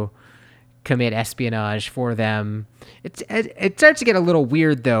to commit espionage for them. It starts to get a little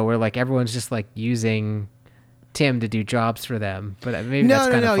weird though, where like everyone's just like using Tim to do jobs for them, but maybe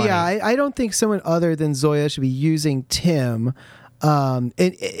that's kind of funny. Yeah, I don't think someone other than Zoya should be using Tim.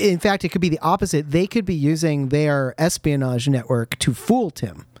 In fact, it could be the opposite. They could be using their espionage network to fool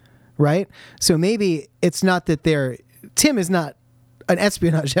Tim, right? So maybe it's not that Tim is not an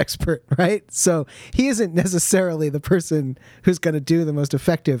espionage expert, right? So he isn't necessarily the person who's going to do the most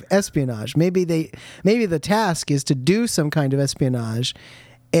effective espionage. Maybe the task is to do some kind of espionage,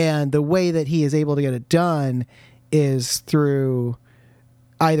 and the way that he is able to get it done is through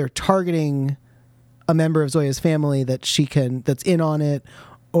either targeting a member of Zoya's family that's in on it,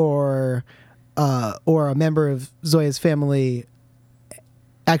 or a member of Zoya's family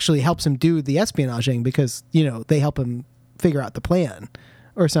actually helps him do the espionaging because they help him figure out the plan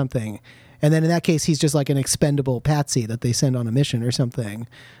or something, and then in that case he's just like an expendable patsy that they send on a mission or something.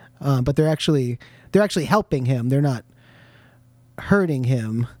 But they're actually helping him. They're not hurting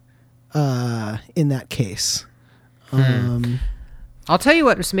him in that case. I'll tell you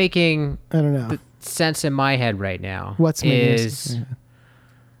what was making I don't know. sense in my head right now. What's is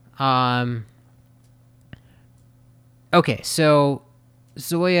okay, so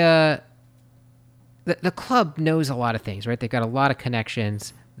Zoya, the club knows a lot of things, right? They've got a lot of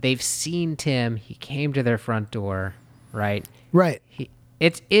connections. They've seen Tim. He came to their front door, right? Right.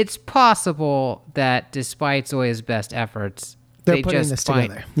 It's possible that despite Zoya's best efforts, they're putting this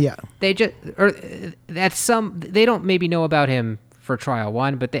together. Yeah. They don't maybe know about him for trial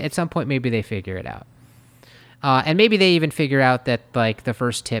one, but at some point maybe they figure it out. And maybe they even figure out that like the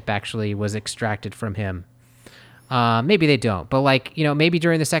first tip actually was extracted from him. Maybe they don't, but like, maybe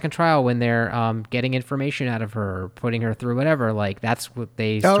during the second trial when they're getting information out of her, or putting her through whatever, like that's what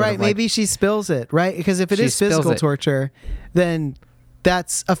they. Oh, right. Maybe she spills it, right? Because if it is physical torture, then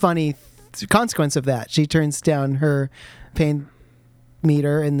that's a funny consequence of that. She turns down her pain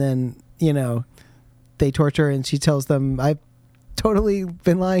meter, and then they torture her, and she tells them, "I totally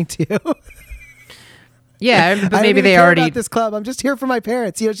been lying to you. Yeah, but I maybe don't even they care already. about this club. I'm just here for my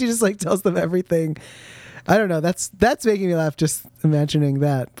parents. She just like tells them everything. I don't know. That's making me laugh just imagining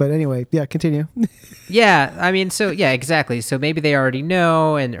that. But anyway, yeah, continue. Yeah, I mean, so yeah, exactly. So maybe they already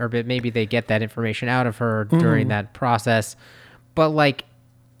know, or maybe they get that information out of her during that process. But like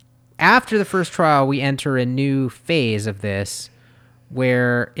after the first trial, we enter a new phase of this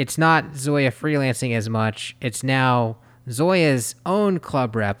where it's not Zoya freelancing as much. It's now Zoya's own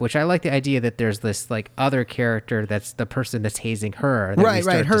club rep, which I like the idea that there's this like other character that's the person that's hazing her. That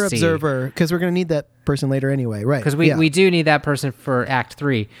Right. Her observer, because we're going to need that person later anyway. Right. Because we do need that person for Act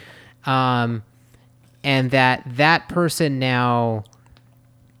 3. And that person now,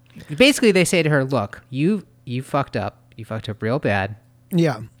 basically they say to her, look, you fucked up. You fucked up real bad.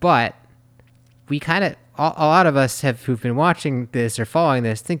 Yeah. But we kind of, a lot of us who've been watching this or following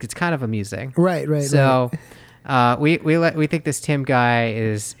this think it's kind of amusing. Right. So we think this Tim guy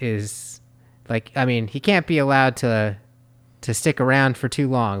is like, I mean, he can't be allowed to stick around for too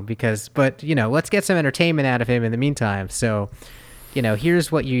long but let's get some entertainment out of him in the meantime. So,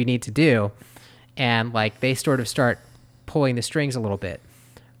 here's what you need to do. And like they sort of start pulling the strings a little bit.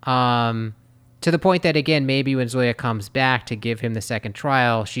 To the point that, again, maybe when Zoya comes back to give him the second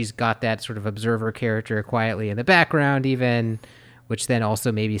trial, she's got that sort of observer character quietly in the background even, which then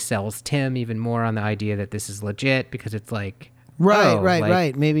also maybe sells Tim even more on the idea that this is legit because it's like...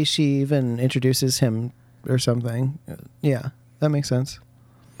 Right. Maybe she even introduces him or something. Yeah, that makes sense.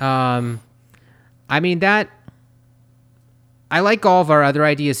 I mean, that... I like all of our other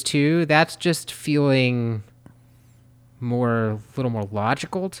ideas too. That's just feeling a little more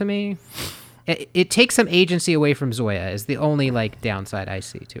logical to me. It takes some agency away from Zoya is the only like downside I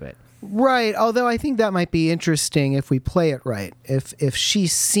see to it. Right. Although I think that might be interesting if we play it right. If she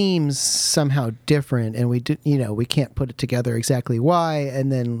seems somehow different and we can't put it together exactly why,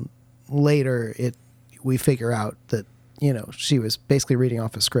 and then later we figure out that she was basically reading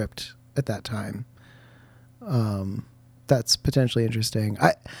off a script at that time. That's potentially interesting.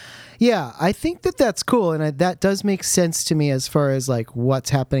 I think that's cool, and that does make sense to me as far as like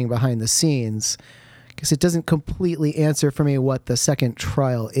what's happening behind the scenes, because it doesn't completely answer for me what the second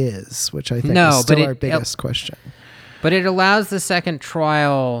trial is, which I think is still our biggest question. But it allows the second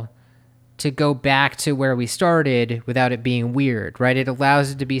trial to go back to where we started without it being weird, right? It allows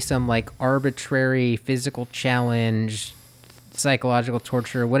it to be some like arbitrary physical challenge, psychological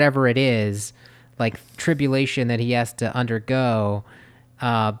torture, whatever it is, like tribulation that he has to undergo.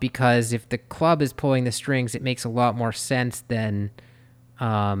 Because if the club is pulling the strings, it makes a lot more sense than,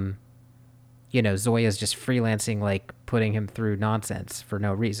 Zoya's just freelancing, like putting him through nonsense for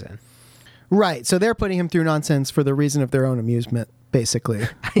no reason. Right. So they're putting him through nonsense for the reason of their own amusement, basically,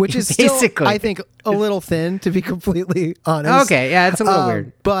 which is still, I think, a little thin, to be completely honest. Okay. Yeah, it's a little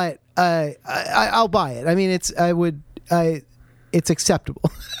weird, but I'll buy it. I mean, it's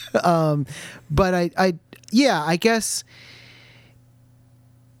acceptable. But I guess.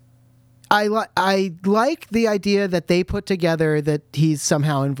 I like the idea that they put together that he's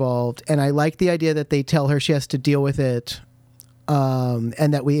somehow involved, and I like the idea that they tell her she has to deal with it,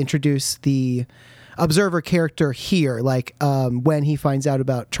 and that we introduce the observer character here. Like when he finds out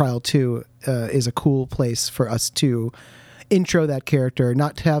about Trial 2 is a cool place for us to intro that character,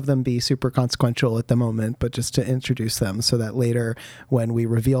 not to have them be super consequential at the moment, but just to introduce them so that later when we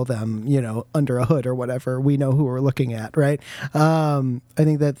reveal them, under a hood or whatever, we know who we're looking at, right? I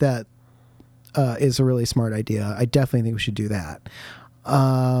think that is a really smart idea. I definitely think we should do that.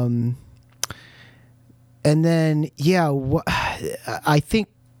 And then, I think,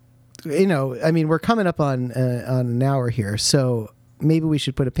 we're coming up on an hour here, so maybe we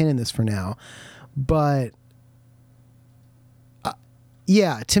should put a pin in this for now. But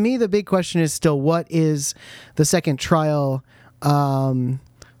to me, the big question is still, what is the second trial from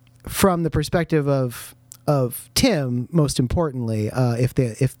the perspective of Tim, most importantly,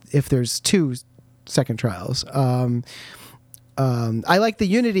 if there's two second trials. I like the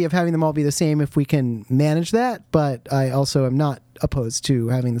unity of having them all be the same if we can manage that, but I also am not opposed to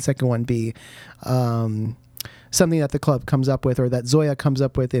having the second one be something that the club comes up with, or that Zoya comes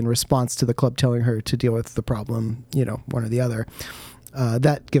up with in response to the club telling her to deal with the problem, one or the other.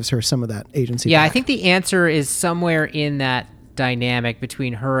 That gives her some of that agency. Yeah, back. I think the answer is somewhere in that dynamic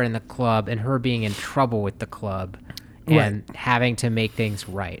between her and the club, and her being in trouble with the club and having to make things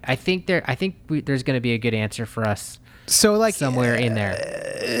right. I think there's going to be a good answer for us. So like somewhere in there.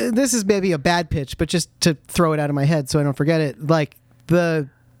 This is maybe a bad pitch, but just to throw it out of my head so I don't forget it. Like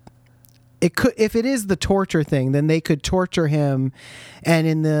if it is the torture thing, then they could torture him, and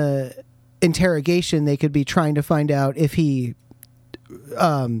in the interrogation they could be trying to find out if he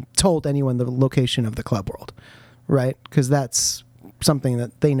told anyone the location of the club world, right? Because that's something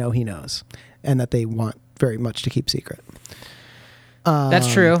that they know he knows and that they want very much to keep secret.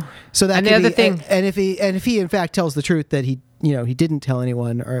 That's true. So that and could the other be, thing, and if he in fact tells the truth that he didn't tell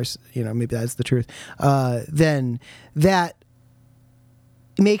anyone, or maybe that's the truth, then that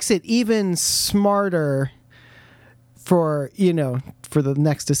makes it even smarter for the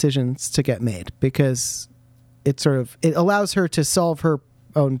next decisions to get made, because it allows her to solve her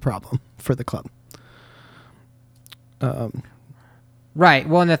own problem for the club. Right.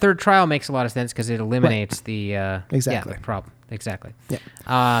 Well, and the third trial makes a lot of sense because it eliminates the exactly the problem. Exactly.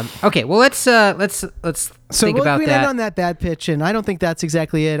 Yeah. Okay. Well, let's think about we that. end on that bad pitch, and I don't think that's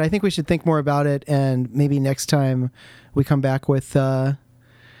exactly it. I think we should think more about it, and maybe next time we come back with more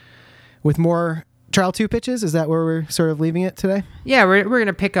trial 2 pitches. Is that where we're sort of leaving it today? Yeah, we're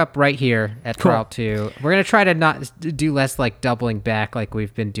gonna pick up right here at Cool. trial 2. We're gonna try to not do less like doubling back like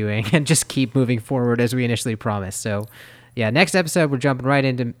we've been doing, and just keep moving forward as we initially promised. So, yeah, next episode we're jumping right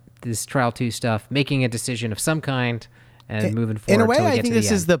into this trial 2 stuff, making a decision of some kind, and moving forward. In a way, till we I get think to this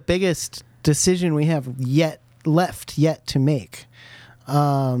the is end. the biggest decision we have yet to make.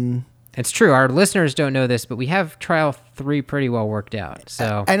 It's true. Our listeners don't know this, but we have trial 3 pretty well worked out.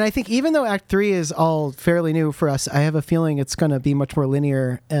 So, And I think even though Act 3 is all fairly new for us, I have a feeling it's going to be much more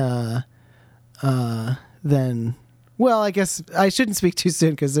linear than. Well, I guess I shouldn't speak too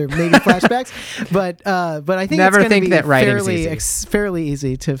soon because there may be flashbacks, but I think Never it's going think to be that writing's fairly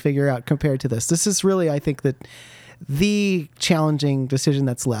easy to figure out compared to this. This is really, I think, that the challenging decision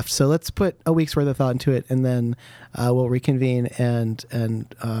that's left. So let's put a week's worth of thought into it, and then we'll reconvene and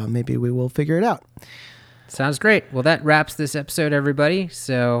maybe we will figure it out. sounds great. Well, that wraps this episode, everybody.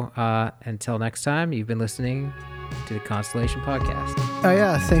 So until next time, you've been listening to the Constellation Podcast. Oh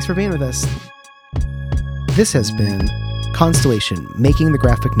yeah, thanks for being with us. This has been Constellation, Making the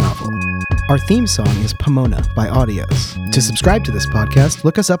Graphic Novel. Our theme song is Pomona by Audios. To subscribe to this podcast,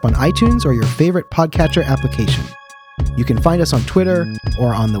 look us up on iTunes or your favorite podcatcher application. You can find us on Twitter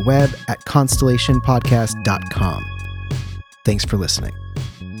or on the web at constellationpodcast.com. Thanks for listening.